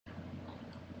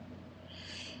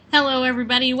Hello,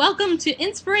 everybody. Welcome to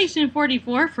Inspiration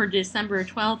 44 for December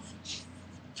 12th,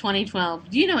 2012.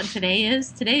 Do you know what today is?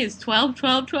 Today is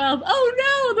 12/12/12. Oh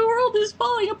no, the world is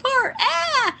falling apart.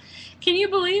 Ah! Can you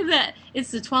believe that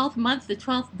it's the 12th month, the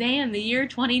 12th day in the year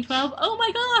 2012? Oh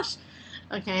my gosh.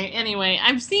 Okay, anyway,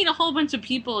 I've seen a whole bunch of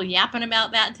people yapping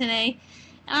about that today.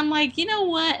 And I'm like, you know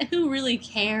what? Who really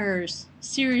cares?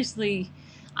 Seriously.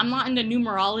 I'm not into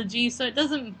numerology, so it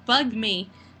doesn't bug me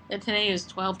that today is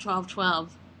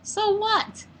 12/12/12. So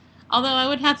what? Although I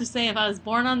would have to say if I was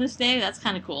born on this day, that's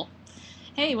kind of cool.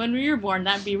 Hey, when you were born,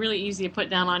 that'd be really easy to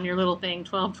put down on your little thing,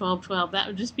 12/12/12. That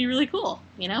would just be really cool,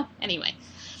 you know? Anyway,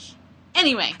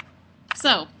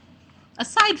 so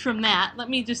aside from that,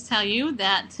 let me just tell you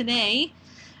that today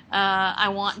I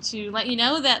want to let you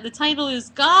know that the title is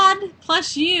God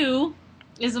plus you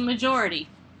is a majority.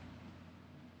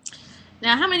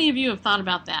 Now, how many of you have thought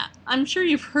about that? I'm sure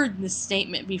you've heard this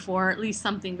statement before, or at least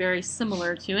something very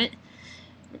similar to it.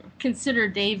 Consider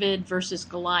David versus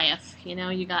Goliath. You know,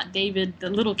 you got David, the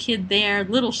little kid there,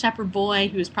 little shepherd boy,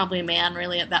 who was probably a man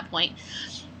really at that point,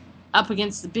 up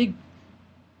against the big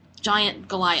giant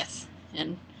Goliath.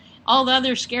 And all the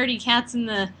other scaredy cats in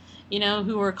the,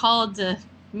 who were called to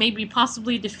maybe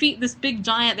possibly defeat this big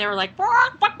giant, they were like,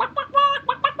 bark, bark, bark, bark, bark,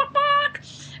 bark, bark, bark.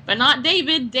 But not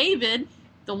David. David,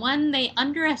 the one they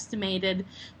underestimated,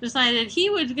 decided he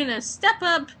was going to step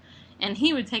up and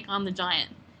he would take on the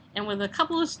giant. And with a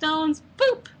couple of stones,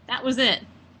 boop, that was it.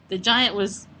 The giant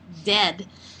was dead.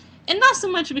 And not so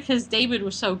much because David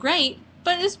was so great,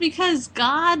 but it's because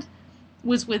God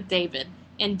was with David.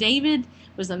 And David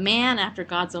was a man after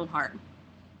God's own heart.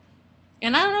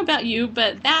 And I don't know about you,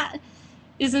 but that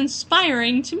is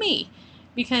inspiring to me.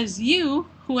 Because you,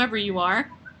 whoever you are,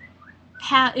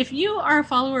 if you are a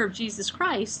follower of Jesus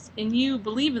Christ and you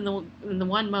believe in the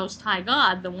one most high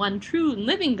God, the one true and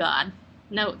living God,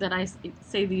 note that I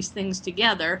say these things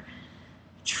together,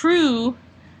 true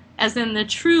as in the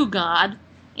true God,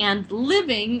 and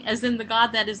living as in the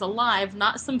God that is alive,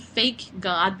 not some fake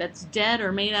God that's dead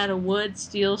or made out of wood,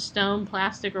 steel, stone,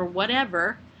 plastic, or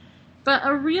whatever, but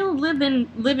a real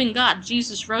living God.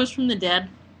 Jesus rose from the dead.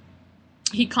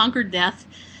 He conquered death.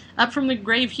 Up from the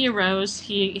grave he arose.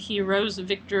 He rose a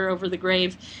victor over the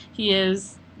grave. He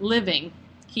is living.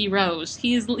 He rose.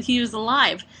 He is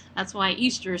alive. That's why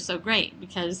Easter is so great,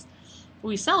 because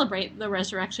we celebrate the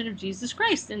resurrection of Jesus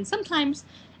Christ. And sometimes,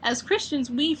 as Christians,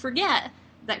 we forget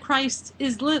that Christ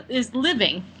is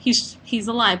living. He's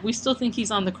alive. We still think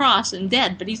he's on the cross and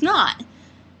dead, but he's not.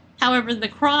 However, the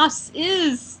cross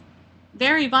is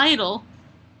very vital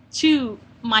to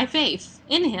my faith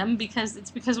in him, because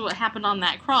it's because of what happened on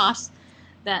that cross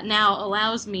that now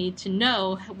allows me to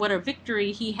know what a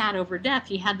victory he had over death.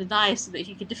 He had to die so that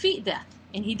he could defeat death,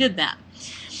 and he did that.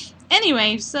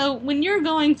 Anyway, so when you're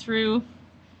going through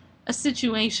a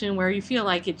situation where you feel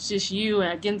like it's just you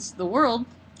against the world,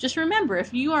 just remember,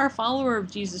 if you are a follower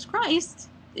of Jesus Christ,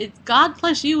 it's God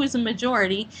plus you is a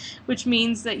majority, which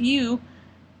means that you're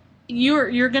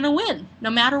going to win no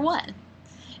matter what.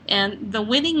 And the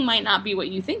winning might not be what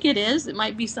you think it is. It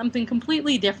might be something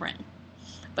completely different.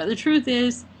 But the truth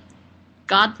is,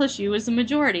 God plus you is a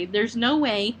majority. There's no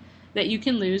way that you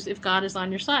can lose if God is on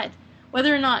your side.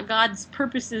 Whether or not God's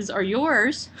purposes are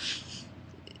yours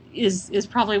is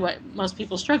probably what most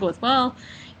people struggle with. Well,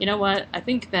 you know what? I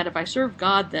think that if I serve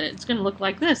God, that it's going to look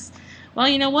like this. Well,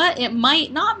 you know what? It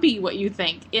might not be what you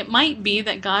think. It might be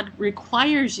that God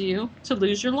requires you to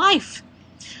lose your life.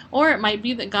 Or it might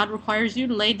be that God requires you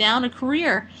to lay down a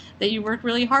career that you worked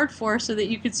really hard for so that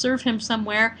you could serve him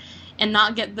somewhere and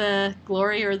not get the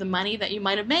glory or the money that you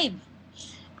might have made.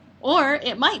 Or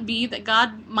it might be that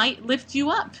God might lift you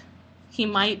up. He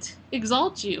might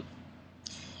exalt you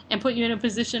and put you in a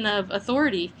position of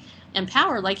authority and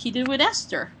power, like he did with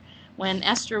Esther. When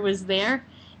Esther was there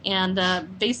and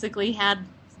basically had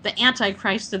the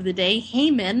Antichrist of the day,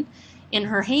 Haman, in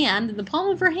her hand, in the palm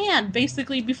of her hand,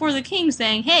 basically before the king,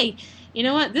 saying, hey, you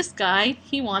know what, this guy,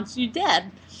 he wants you dead.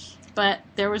 But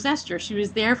there was Esther. She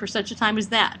was there for such a time as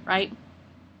that, right?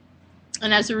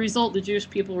 And as a result, the Jewish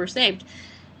people were saved.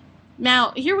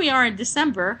 Now, here we are in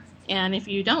December, and if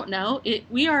you don't know,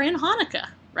 we are in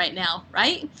Hanukkah right now,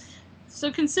 right? So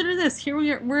consider this. Here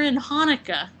we're in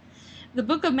Hanukkah. The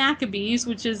book of Maccabees,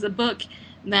 which is a book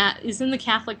that is in the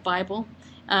Catholic Bible,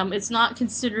 it's not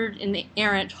considered an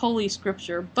inerrant holy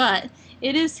scripture, but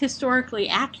it is historically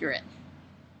accurate.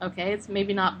 Okay, it's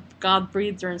maybe not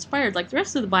God-breathed or inspired like the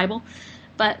rest of the Bible,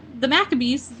 but the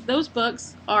Maccabees, those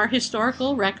books are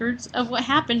historical records of what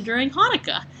happened during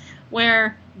Hanukkah,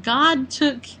 where God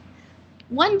took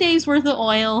one day's worth of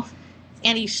oil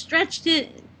and he stretched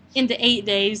it into 8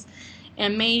 days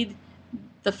and made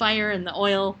the fire and the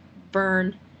oil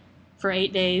burn for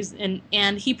 8 days,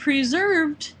 and he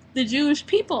preserved the Jewish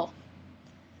people.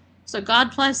 So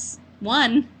God plus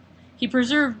one, he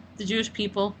preserved the Jewish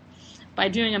people by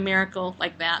doing a miracle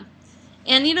like that.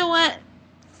 And you know what?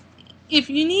 If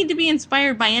you need to be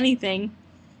inspired by anything,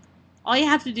 all you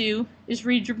have to do is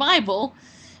read your Bible,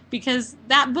 because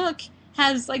that book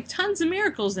has like tons of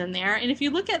miracles in there. And if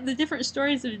you look at the different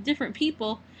stories of the different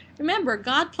people, remember,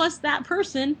 God plus that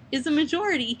person is a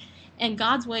majority, and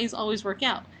God's ways always work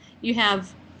out. You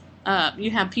have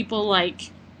people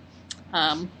like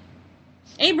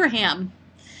Abraham,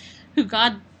 who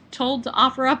God told to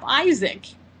offer up Isaac.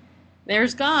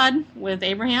 There's God with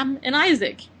Abraham and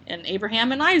Isaac. And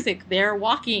Abraham and Isaac, they're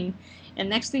walking. And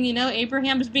next thing you know,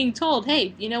 Abraham is being told,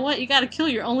 hey, you know what? You got to kill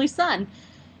your only son.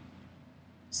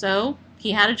 So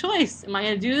he had a choice. Am I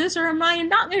going to do this or am I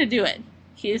not going to do it?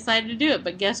 He decided to do it.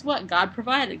 But guess what? God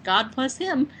provided. God plus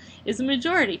him is a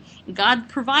majority. God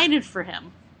provided for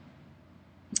him.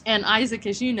 And Isaac,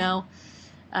 as you know,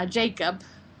 Jacob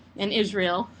and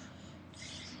Israel,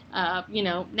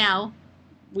 now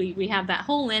we have that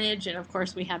whole lineage. And of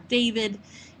course we have David,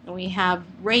 and we have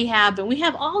Rahab, and we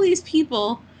have all these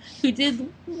people who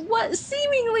did what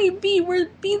seemingly be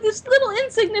this little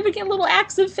insignificant little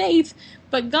acts of faith,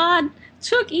 but God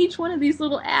took each one of these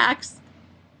little acts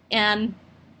and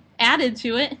added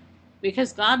to it,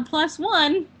 because God plus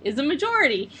one is a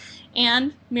majority,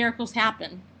 and miracles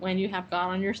happen when you have God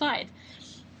on your side.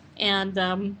 And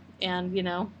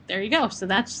there you go. So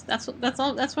that's what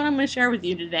I'm going to share with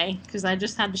you today, because I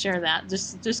just had to share that.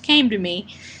 Just came to me.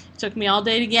 It took me all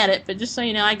day to get it, but just so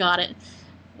you know, I got it.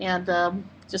 And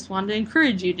just wanted to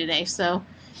encourage you today. So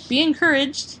be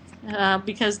encouraged,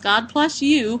 because God plus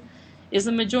you is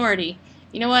a majority.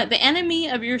 You know what? The enemy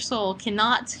of your soul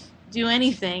cannot do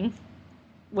anything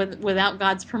without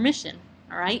God's permission.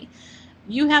 All right?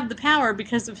 You have the power,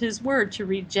 because of his word, to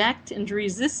reject and to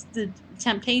resist the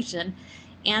temptation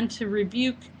and to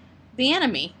rebuke the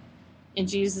enemy in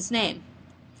Jesus' name.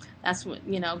 That's what,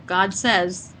 God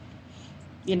says,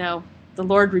 the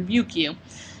Lord rebuke you.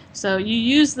 So you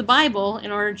use the Bible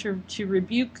in order to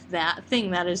rebuke that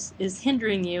thing that is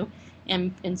hindering you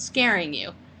and scaring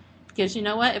you. Because you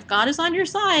know what? If God is on your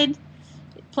side,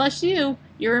 plus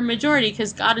you're a majority,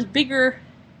 because God is bigger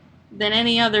than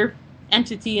any other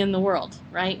entity in the world,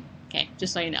 right? Okay,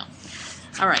 just so you know.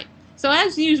 All right. So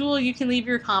as usual, you can leave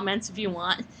your comments if you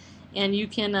want. And you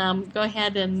can go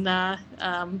ahead and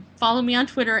follow me on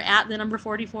Twitter at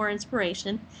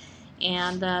 @44inspiration.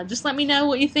 And just let me know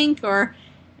what you think, or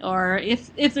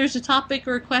if there's a topic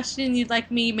or a question you'd like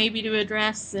me maybe to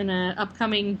address in an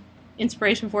upcoming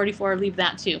Inspiration 44, leave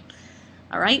that too.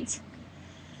 All right?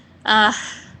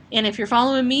 And if you're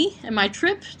following me and my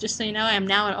trip, just so you know, I am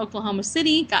now in Oklahoma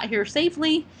City. Got here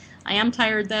safely. I am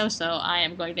tired, though, so I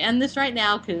am going to end this right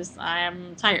now because I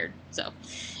am tired. So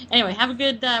anyway, have a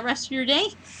good rest of your day,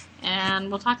 and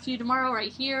we'll talk to you tomorrow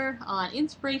right here on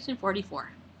Inspiration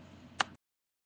 44.